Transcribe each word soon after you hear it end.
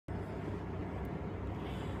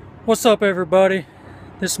What's up, everybody?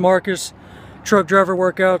 This is Marcus, Truck Driver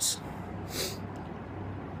Workouts,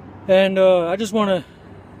 and I just want to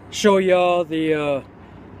show y'all the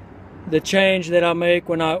change that I make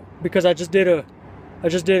because I just did a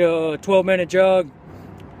 12-minute jog.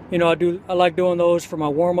 You know, I like doing those for my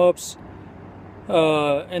warm-ups,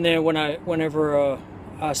 and then whenever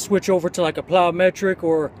I switch over to like a plyometric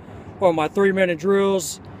or my 3-minute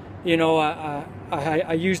drills, you know,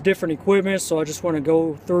 I use different equipment, so I just want to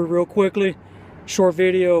go through real quickly, short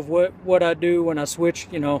video of what I do when I switch,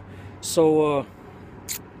 you know. So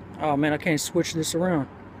oh man, I can't switch this around.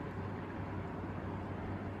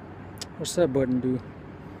 What's that button do?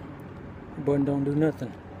 The button don't do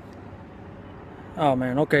nothing. Oh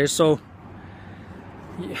man, okay, so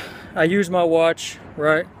I use my watch,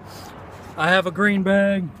 right? I have a green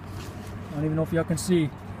bag. I don't even know if y'all can see,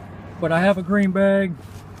 but I have a green bag.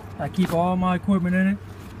 I keep all my equipment in it.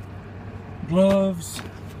 Gloves.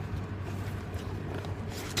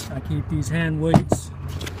 I keep these hand weights.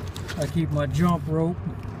 I keep my jump rope.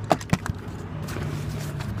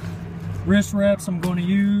 Wrist wraps I'm going to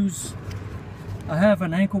use. I have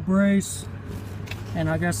an ankle brace, and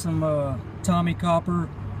I got some Tommy copper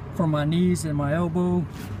for my knees and my elbow.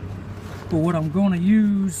 But what I'm going to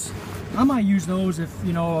use, I might use those if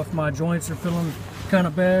my joints are feeling kind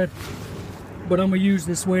of bad. But I'm gonna use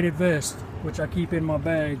this weighted vest, which I keep in my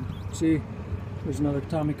bag. See, there's another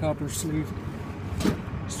Tommy copper sleeve.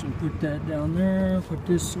 So put that down there, put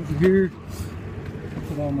this over here,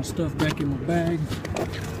 put all my stuff back in my bag.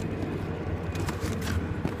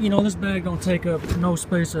 You know, this bag don't take up no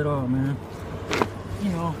space at all, man.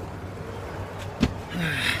 You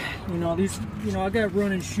know these, I got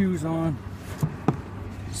running shoes on,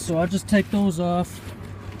 so I just take those off.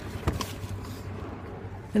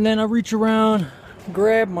 And then I reach around,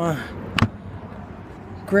 grab my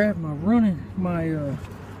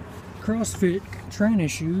CrossFit training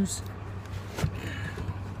shoes.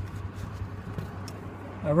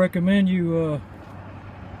 I recommend you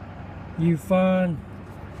find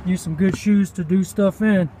some good shoes to do stuff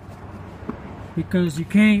in, because you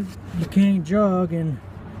can't jog in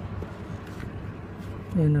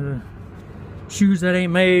shoes that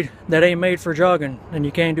ain't made for jogging, and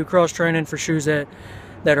you can't do cross training for shoes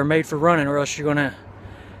that are made for running, or else you're gonna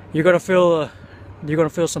feel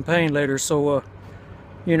some pain later. So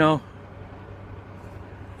you know,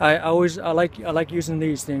 I like using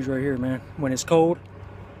these things right here, man. When it's cold,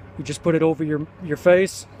 you just put it over your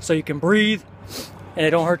face so you can breathe, and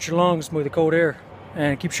it don't hurt your lungs with the cold air,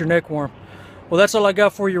 and it keeps your neck warm. Well, that's all I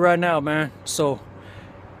got for you right now, man. So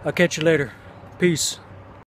I'll catch you later. Peace.